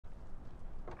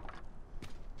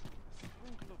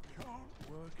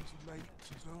work as late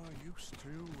as I used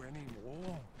to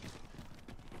anymore.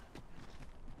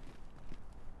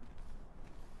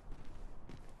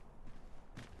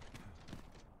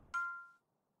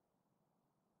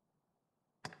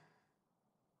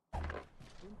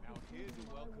 Now here's a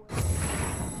welcome.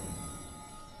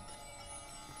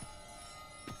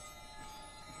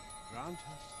 Grant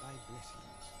us thy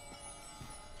blessings.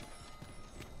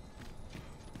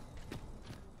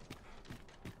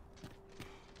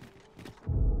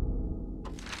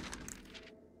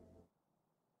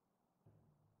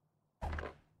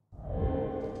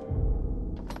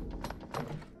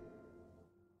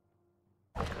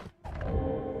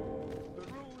 The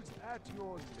rules at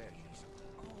your legs.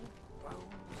 Oh,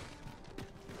 bones.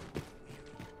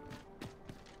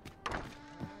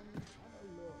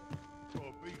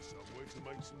 Gotta be somewhere to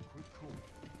make some quick calls.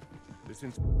 This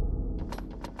inspires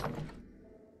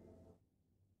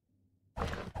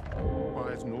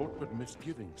naught but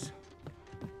misgivings.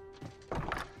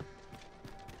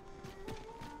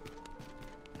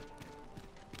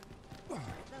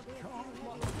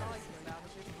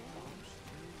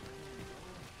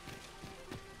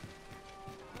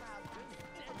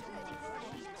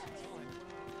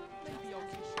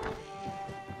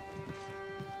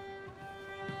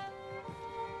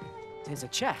 There's a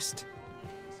chest.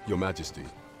 Your Majesty,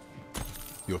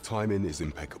 your timing is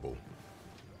impeccable.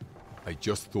 I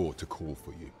just thought to call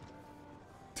for you.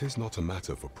 'Tis not a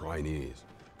matter for prying ears.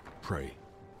 Pray,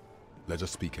 let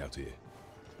us speak out here.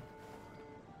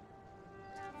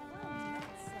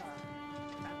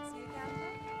 Fancy a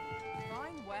gander?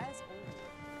 Fine wears all.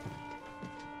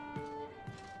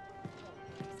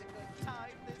 It's a good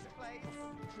time, this place.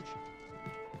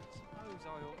 Suppose I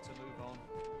ought to move on.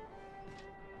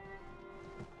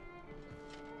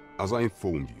 As I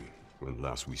informed you when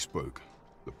last we spoke,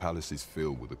 the palace is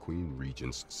filled with the Queen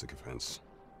Regent's sycophants.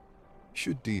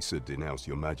 Should Disa denounce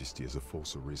your Majesty as a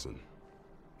false arisen,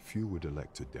 few would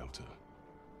elect to doubt her.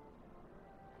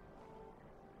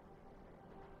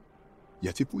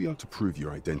 Yet if we are to prove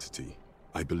your identity,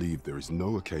 I believe there is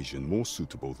no occasion more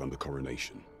suitable than the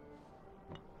coronation.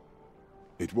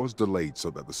 It was delayed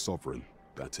so that the sovereign,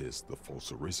 that is, the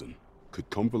false arisen, could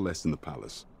convalesce in the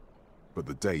palace, but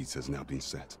the date has now been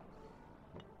set.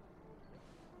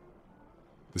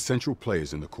 The central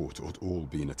players in the court ought all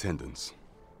be in attendance.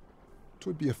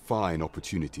 'Twould be a fine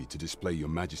opportunity to display your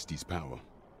Majesty's power.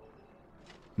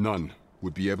 None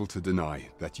would be able to deny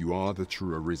that you are the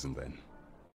true arisen then.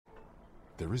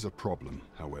 There is a problem,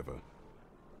 however.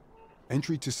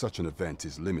 Entry to such an event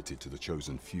is limited to the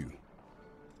chosen few.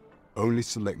 Only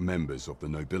select members of the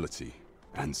nobility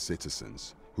and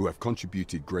citizens who have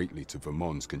contributed greatly to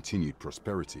Vermont's continued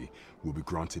prosperity will be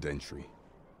granted entry.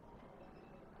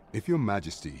 If your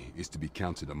Majesty is to be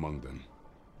counted among them,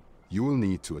 you will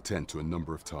need to attend to a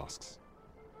number of tasks.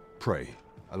 Pray,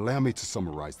 allow me to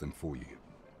summarize them for you.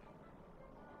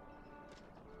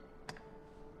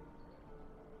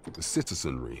 The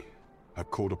citizenry have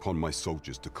called upon my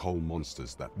soldiers to cull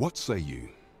monsters that... What say you?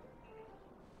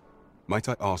 Might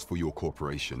I ask for your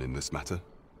cooperation in this matter?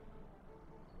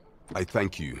 I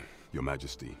thank you, your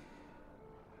Majesty.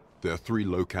 There are 3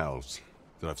 locales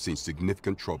that have seen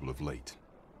significant trouble of late.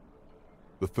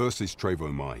 The first is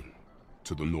Trevo Mine,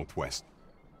 to the northwest.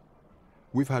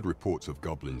 We've had reports of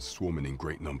goblins swarming in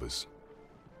great numbers.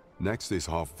 Next is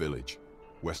Half Village,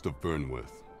 west of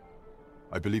Burnworth.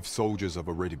 I believe soldiers have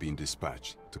already been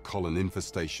dispatched to cull an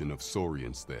infestation of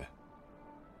saurians there.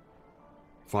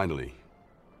 Finally,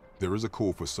 there is a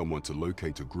call for someone to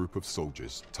locate a group of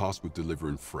soldiers tasked with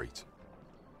delivering freight.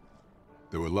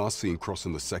 They were last seen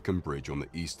crossing the second bridge on the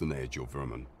eastern edge of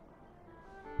Vermont.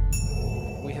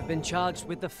 We have been charged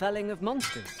with the felling of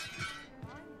monsters.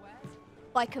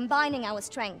 By combining our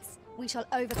strengths, we shall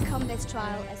overcome this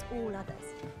trial as all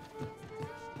others.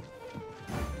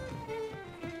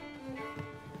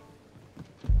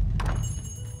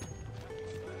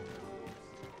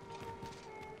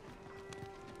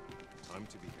 Time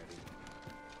to be heading.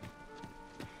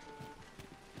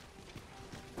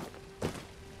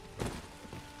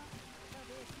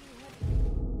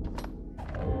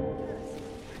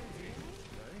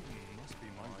 Must be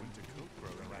my winter coat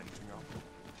grower ranting up.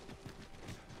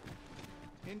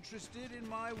 Interested in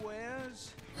my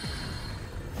wares?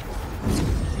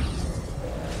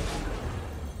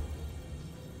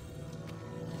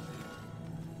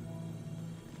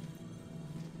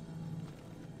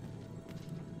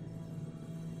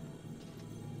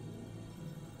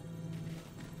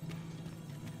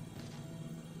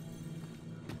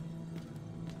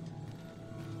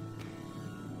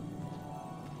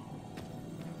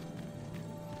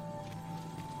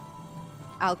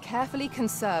 I'll carefully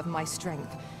conserve my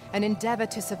strength and endeavor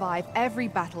to survive every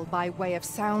battle by way of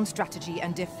sound strategy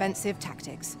and defensive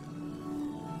tactics.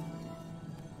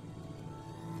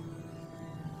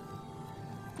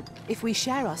 If we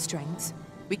share our strengths,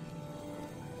 we...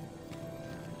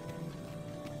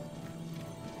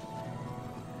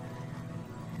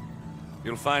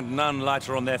 You'll find none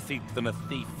lighter on their feet than a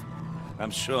thief.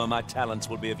 I'm sure my talents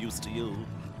will be of use to you.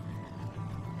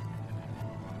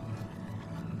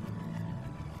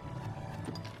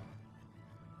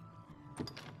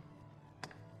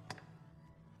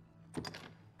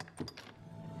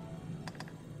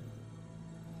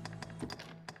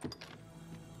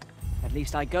 At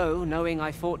least I go knowing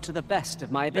I fought to the best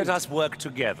of my ability. Let us work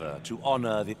together to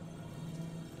honor the...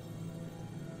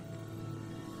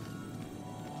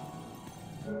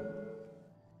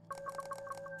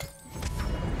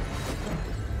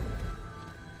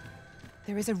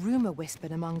 There is a rumor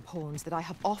whispered among pawns that I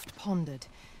have oft pondered.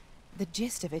 The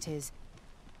gist of it is,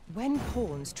 when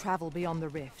pawns travel beyond the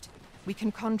rift, we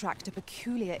can contract a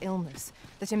peculiar illness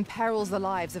that imperils the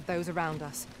lives of those around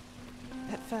us.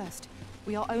 At first,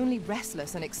 we are only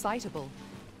restless and excitable,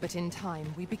 but in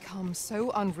time we become so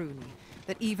unruly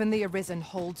that even the Arisen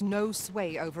holds no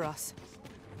sway over us.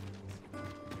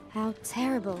 How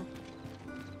terrible.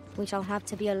 We shall have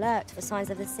to be alert for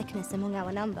signs of the sickness among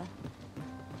our number.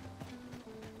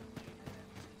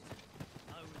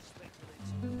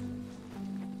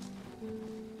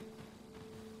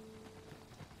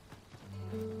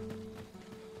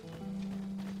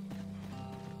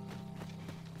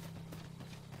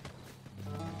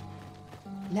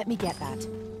 Let me get that.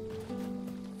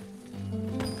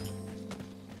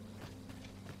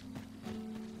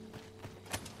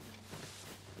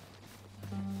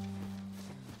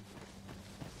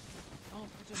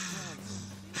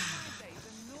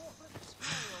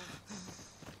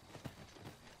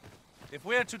 If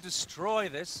we're to destroy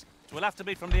this, it will have to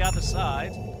be from the other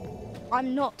side.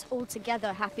 I'm not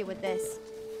altogether happy with this.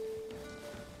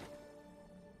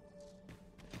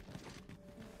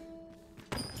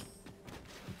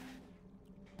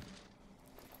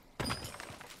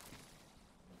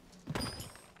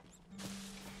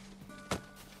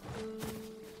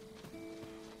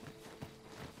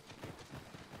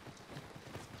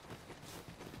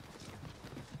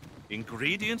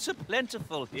 Ingredients are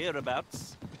plentiful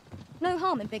hereabouts. No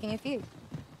harm in picking a few.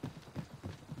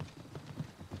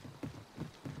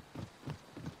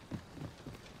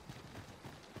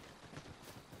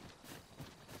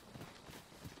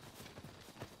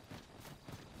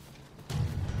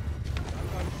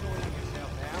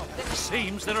 It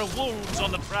seems there are wolves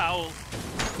on the prowl.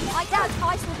 I doubt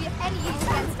ice will be of any use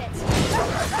against it.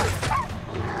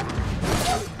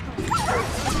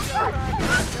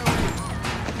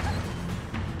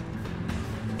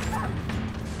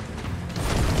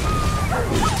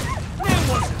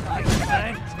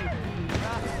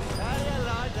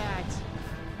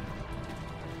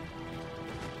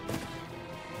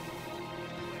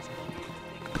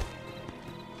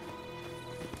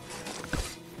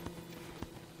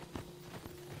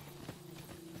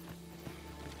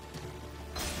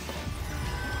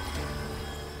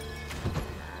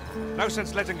 No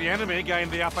sense letting the enemy gain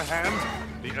the upper hand.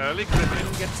 The early griffin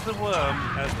gets the worm,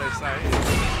 as they say.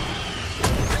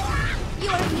 You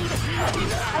are in need of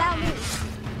healing. Allow me.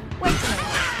 Wait a minute.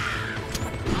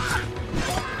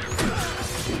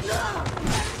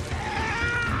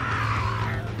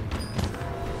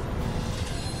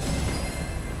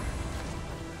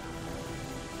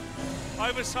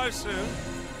 Over so soon?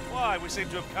 Why, we seem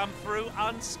to have come through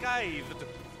unscathed.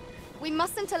 We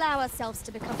mustn't allow ourselves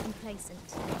to become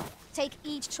complacent. Take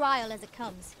each trial as it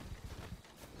comes.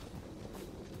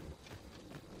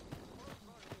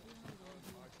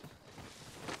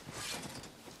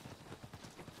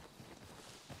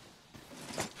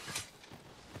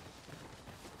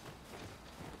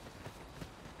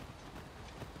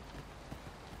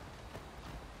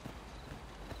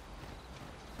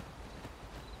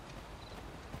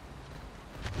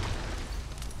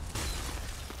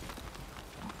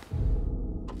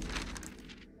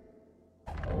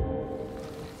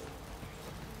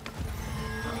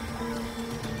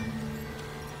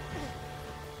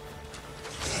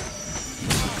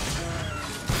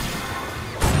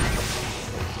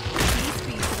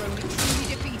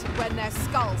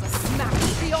 Skulls are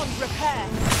smashed beyond repair.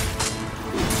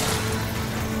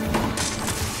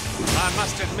 I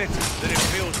must admit that it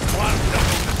feels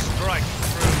wonderful to strike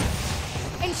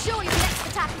through. Ensure your next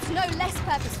attack is no less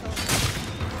purposeful.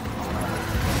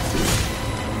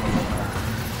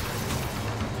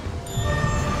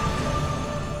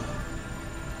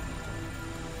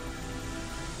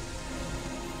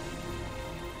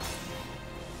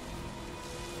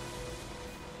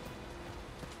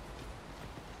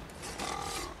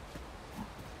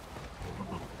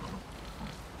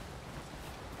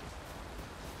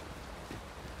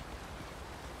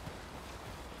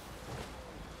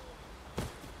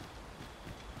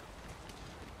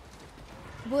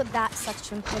 Would that such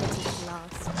tranquility could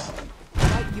last.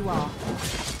 Right you are.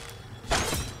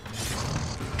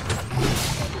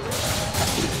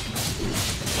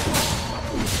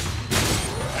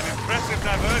 An impressive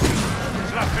diversion.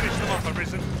 Shall I finish them off,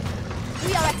 Arisen?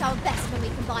 We are at our best when we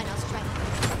combine our strength.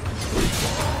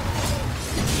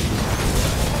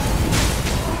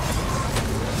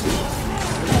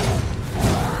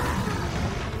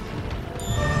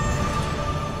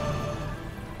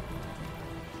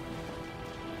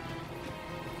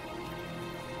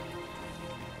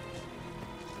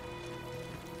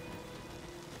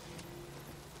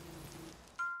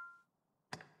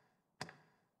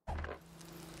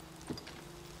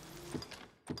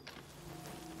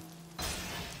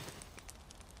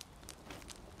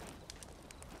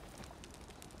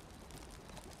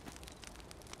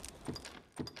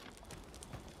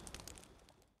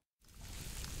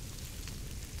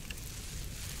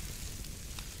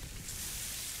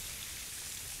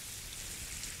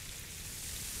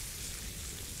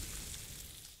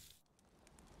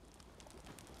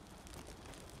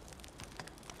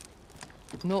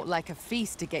 Not like a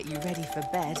feast to get you ready for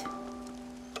bed.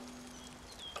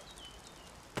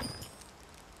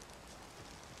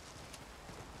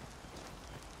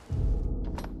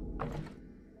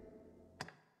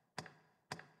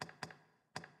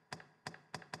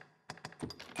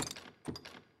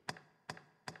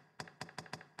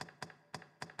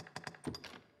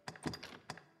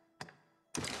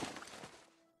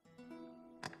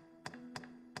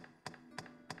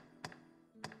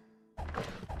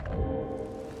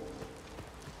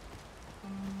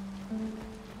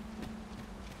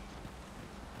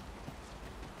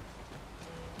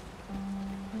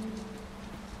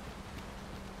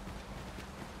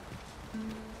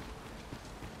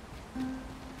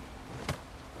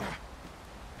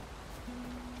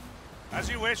 As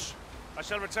you wish. I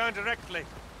shall return directly.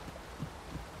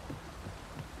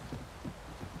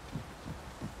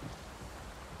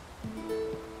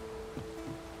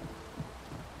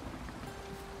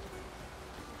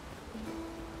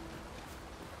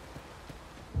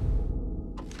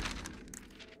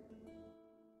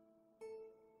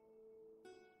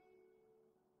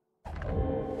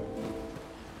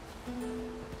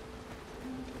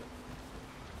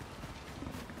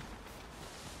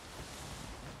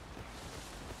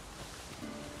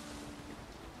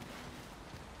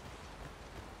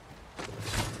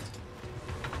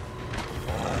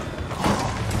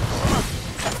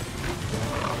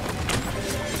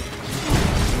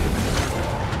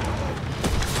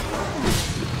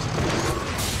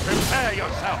 Prepare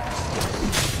yourself!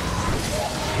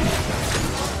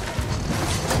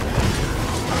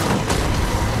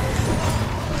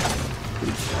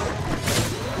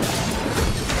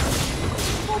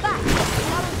 Fall back!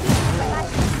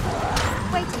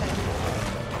 Wait a minute.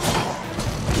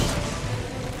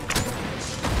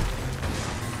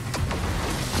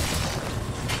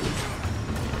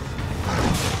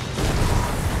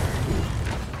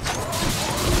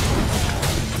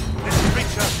 This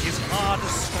creature is hard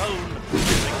as stone,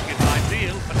 making it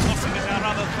ideal for tossing at our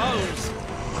other foes.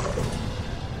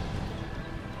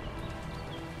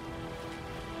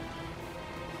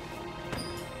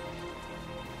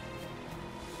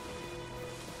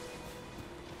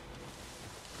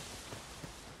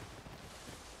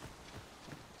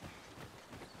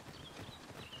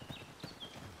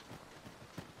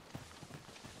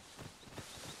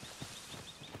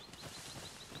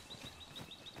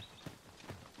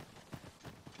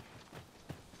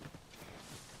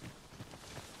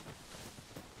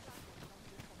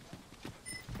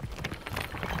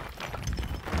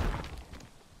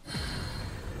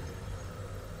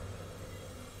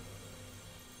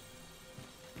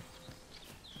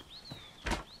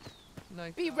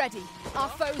 Be ready. Our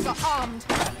foes are armed.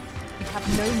 We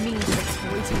have no means of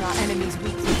exploiting our enemy's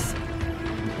weakness.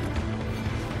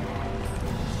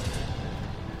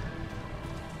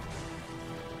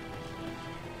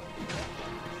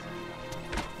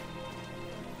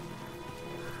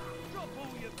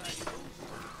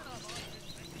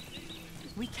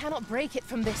 We cannot break it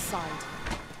from this side.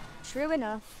 True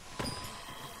enough.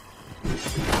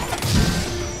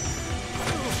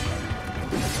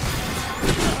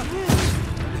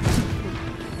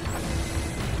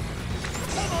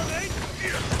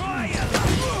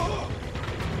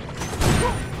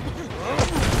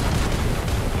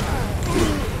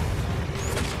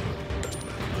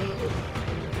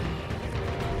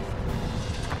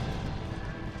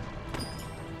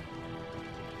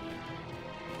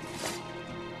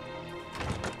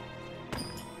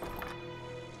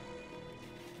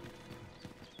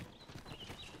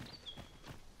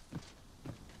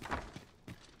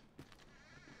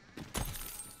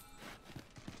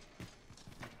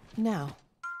 Now,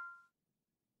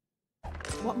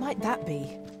 what might that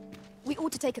be? We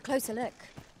ought to take a closer look.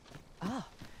 Ah,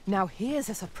 now here's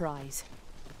a surprise.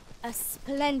 A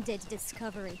splendid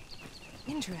discovery.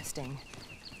 Interesting.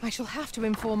 I shall have to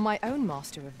inform my own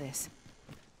master of this.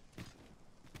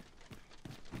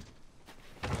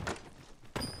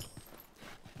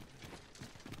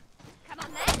 Come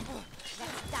on then.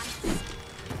 Let's dance.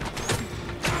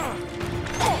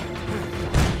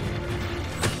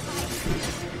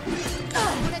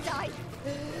 I wanna die.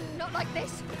 Not like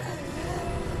this.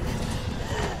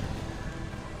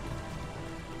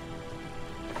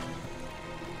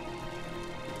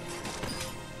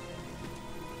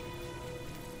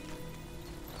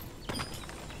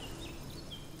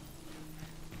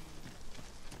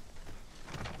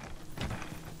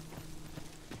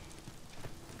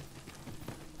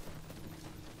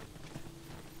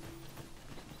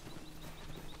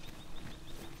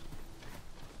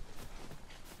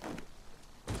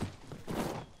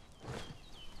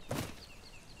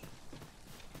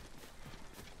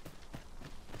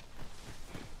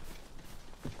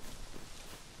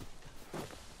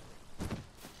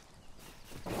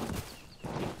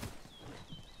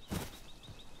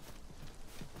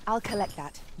 I'll collect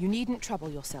that. You needn't trouble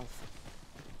yourself.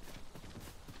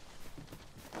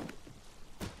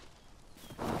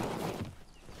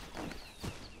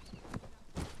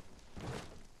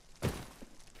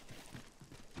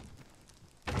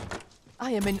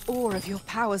 I am in awe of your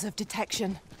powers of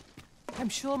detection. I'm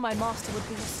sure my master would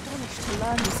be astonished to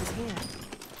learn this is here.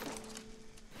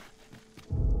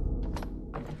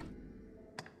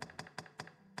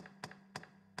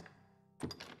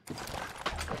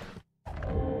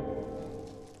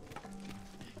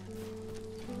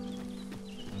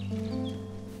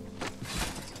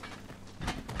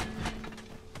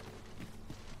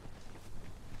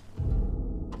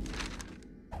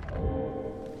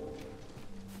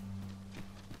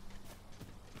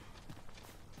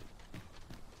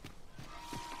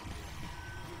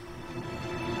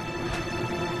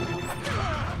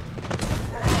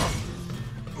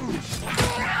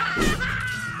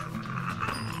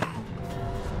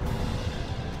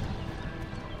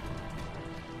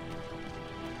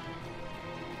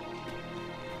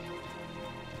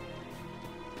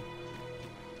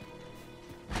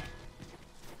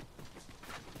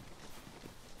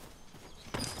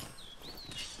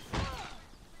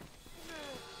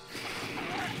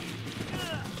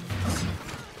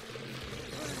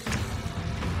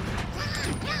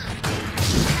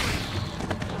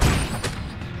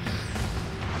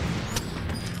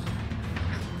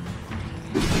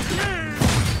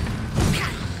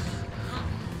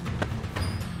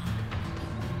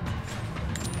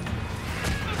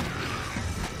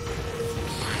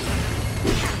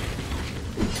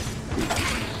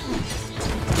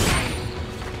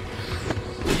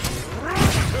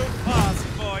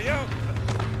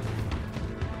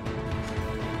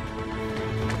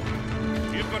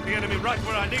 Right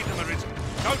where I need them, Arisen.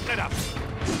 Don't let up.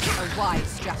 A wise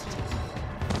strategy.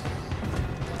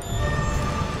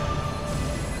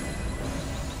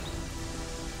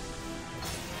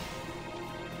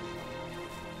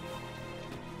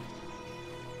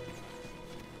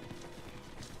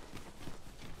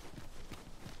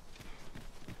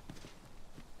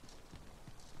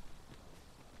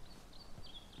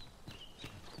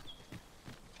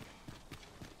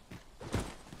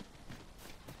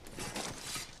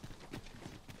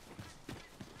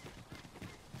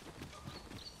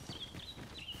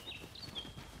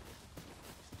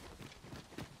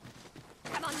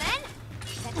 Come on then.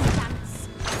 Let's dance.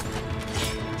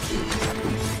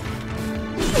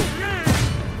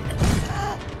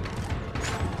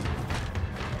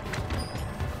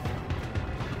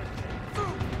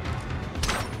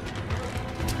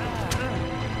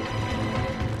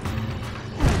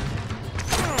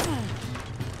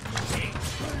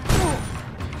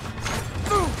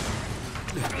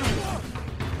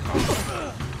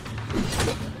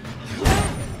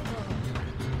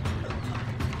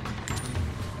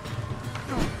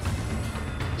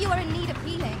 You are in need of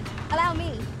healing. Allow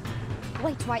me.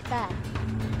 Wait right there.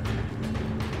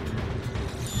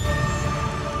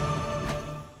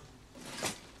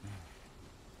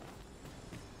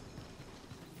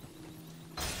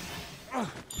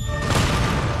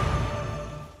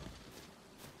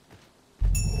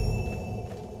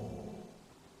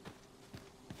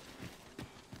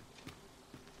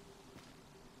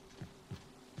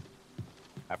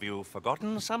 Have you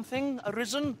forgotten something,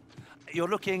 Arisen? You're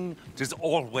looking... 'Tis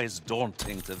always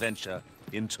daunting to venture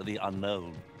into the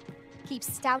unknown. Keep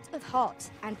stout of heart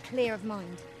and clear of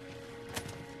mind.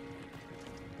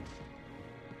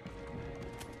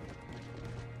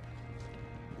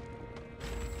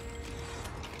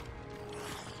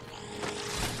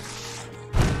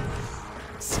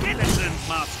 Skeletons,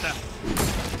 Master!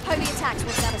 Holy attacks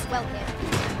will serve us well here.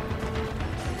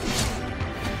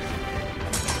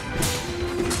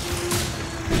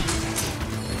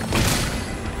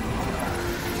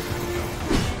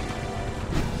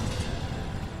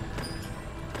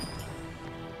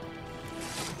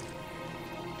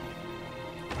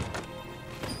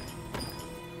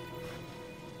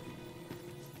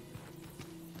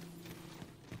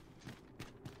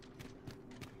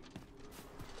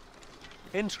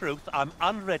 In truth, I'm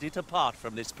unready to part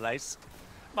from this place.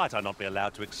 Might I not be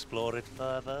allowed to explore it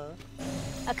further?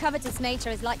 A covetous nature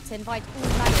is like to invite all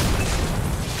maladies.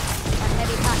 A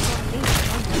heavy pack on leaves.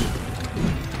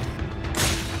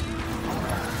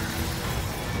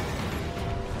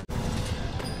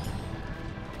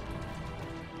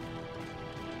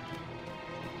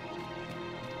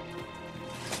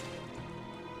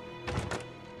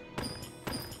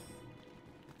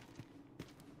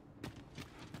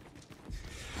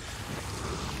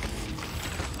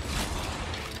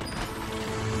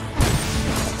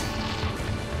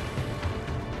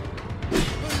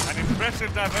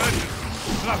 Impressive diversion.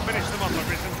 Shall I finish them off,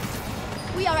 Arisen?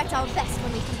 We are at our best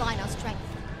when we combine our strength.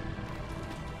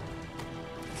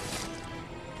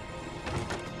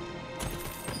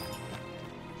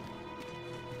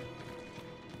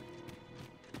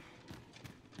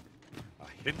 A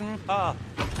hidden path.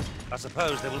 I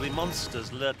suppose there will be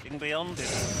monsters lurking beyond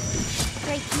it.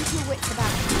 Great, keep your wits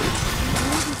about you. The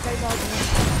movies go well.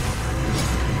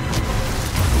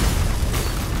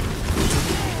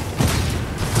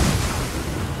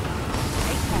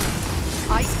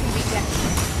 Ice can be deadly.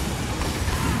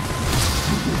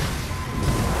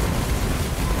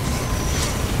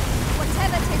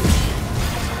 Whatever it is,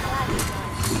 I shall gladly die.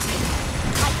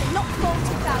 I cannot fall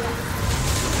to valor.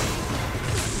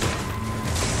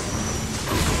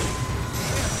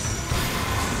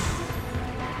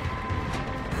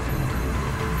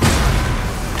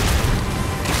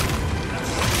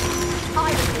 I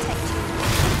will protect you.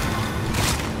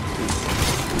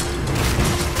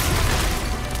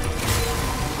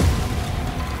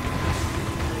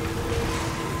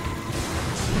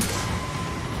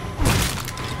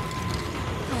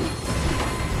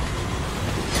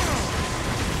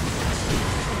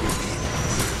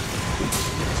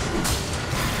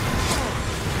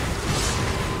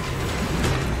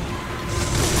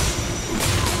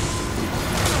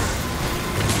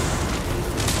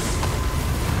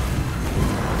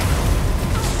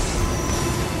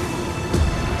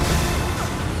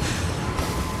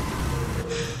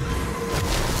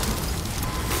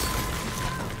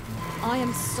 I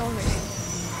am sorry.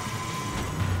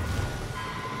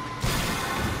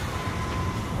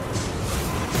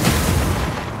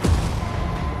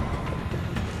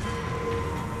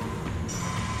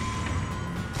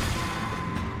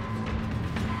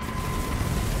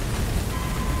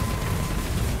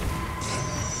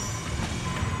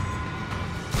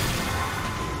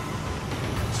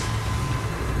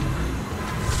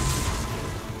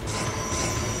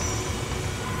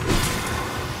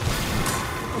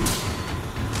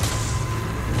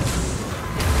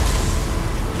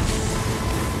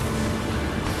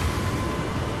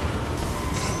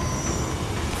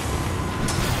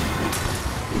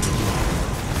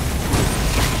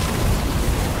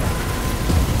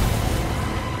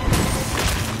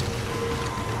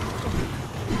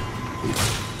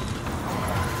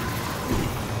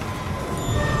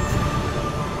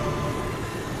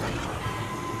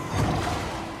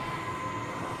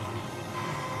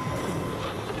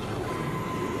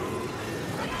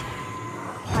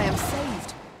 I am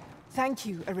saved. Thank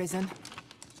you, Arisen.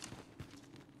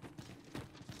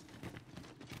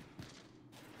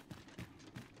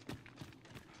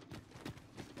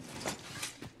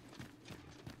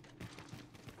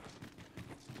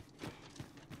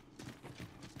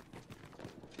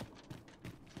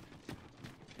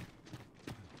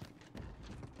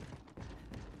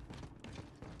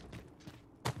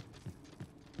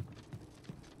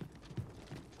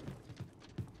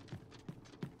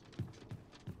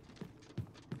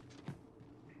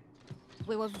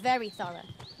 We were very thorough.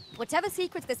 Whatever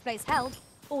secrets this place held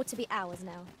ought to be ours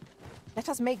now. Let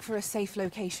us make for a safe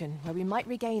location where we might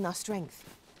regain our strength.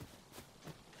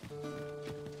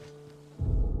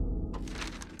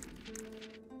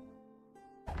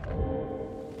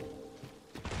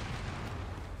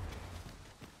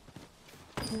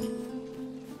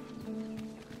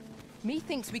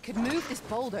 Methinks we could move this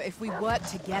boulder if we work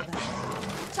together.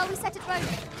 Shall we set it rolling?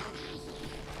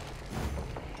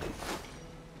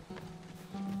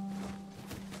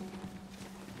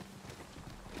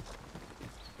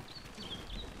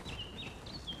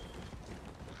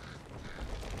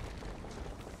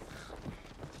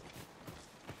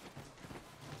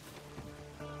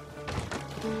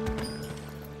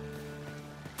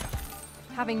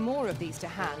 Having more of these to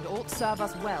hand ought serve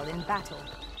us well in battle.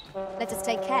 Let us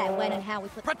take care when and how we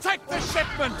put... Protect the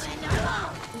shipment!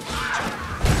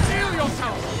 Steel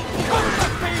yourself! Cut the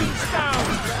fiends down!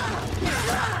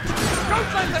 Don't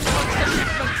let them touch the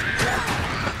shipment!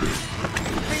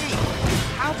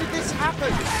 How did this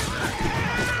happen?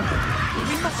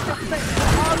 We must defend the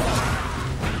harbor!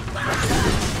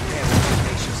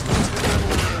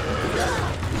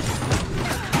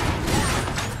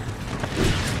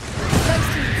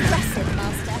 Most impressive,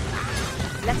 Master.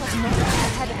 Let us not get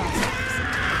ahead of ourselves.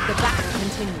 The battle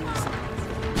continues.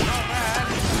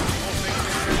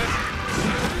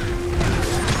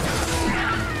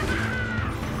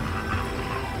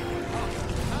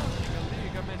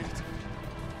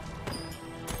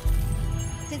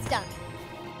 Tis done.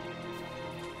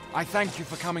 I thank you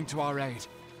for coming to our aid.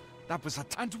 That was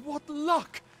and what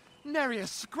luck! Nary a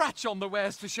scratch on the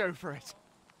wares to show for it.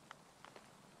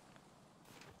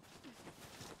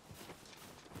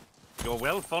 You're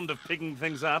well fond of picking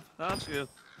things up, aren't you?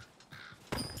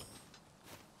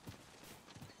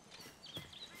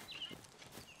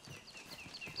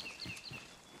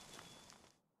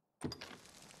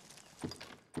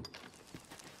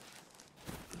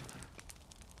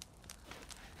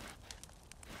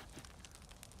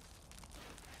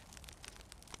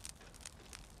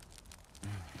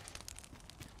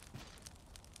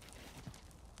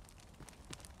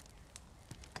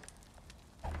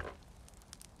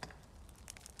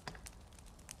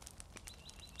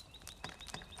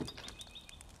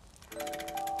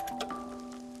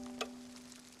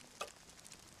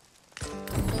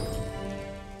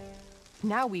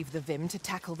 Now we've the vim to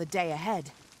tackle the day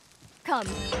ahead. Come,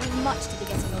 we've much to be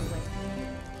getting on with.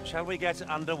 Shall we get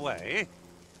underway?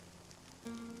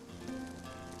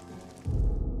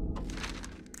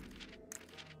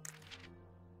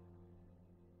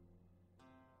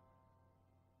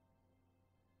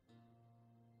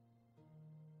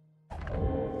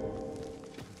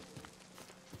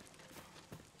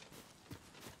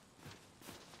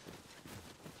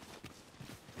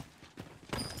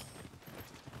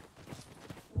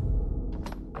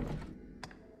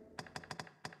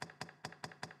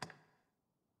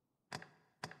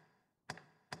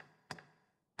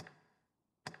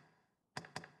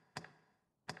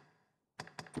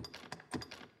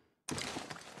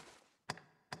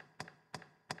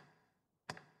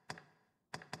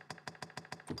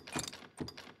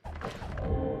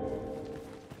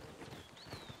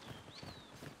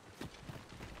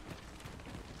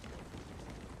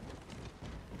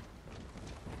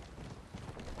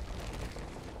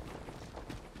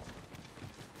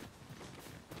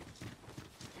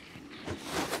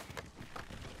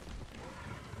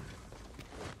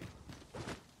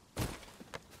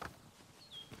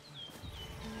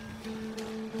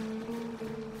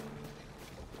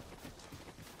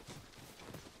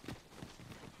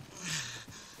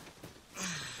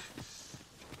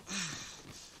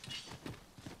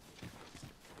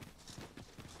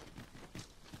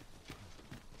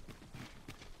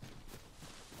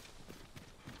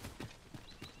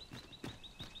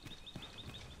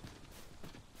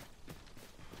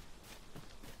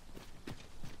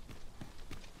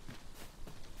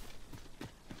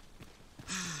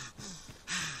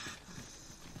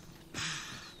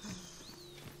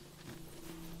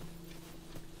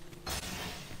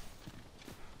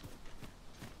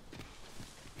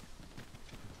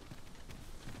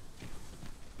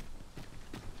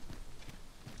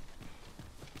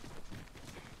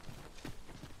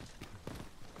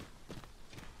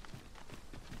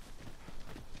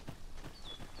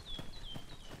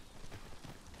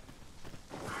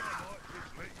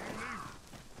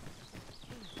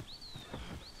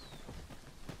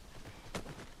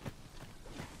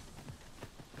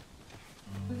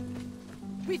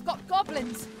 We've got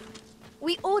goblins!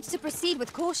 We ought to proceed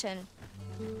with caution.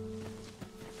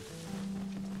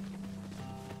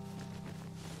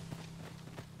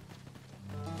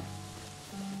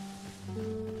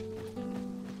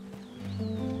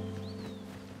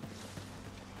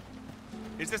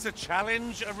 Is this a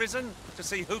challenge arisen to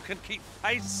see who can keep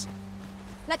pace?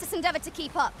 Let us endeavor to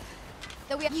keep up.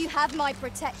 Though you have my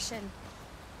protection.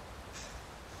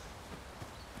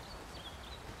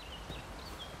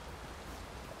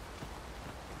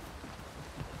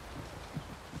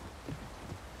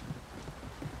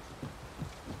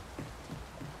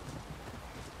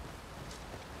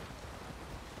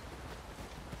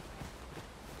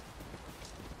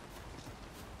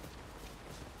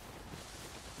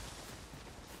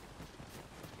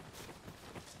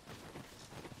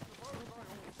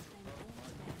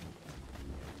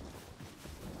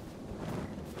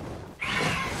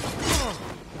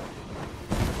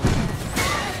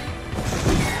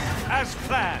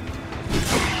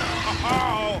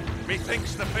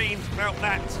 the fiend felt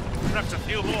that. Perhaps a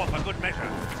few more for good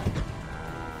measure.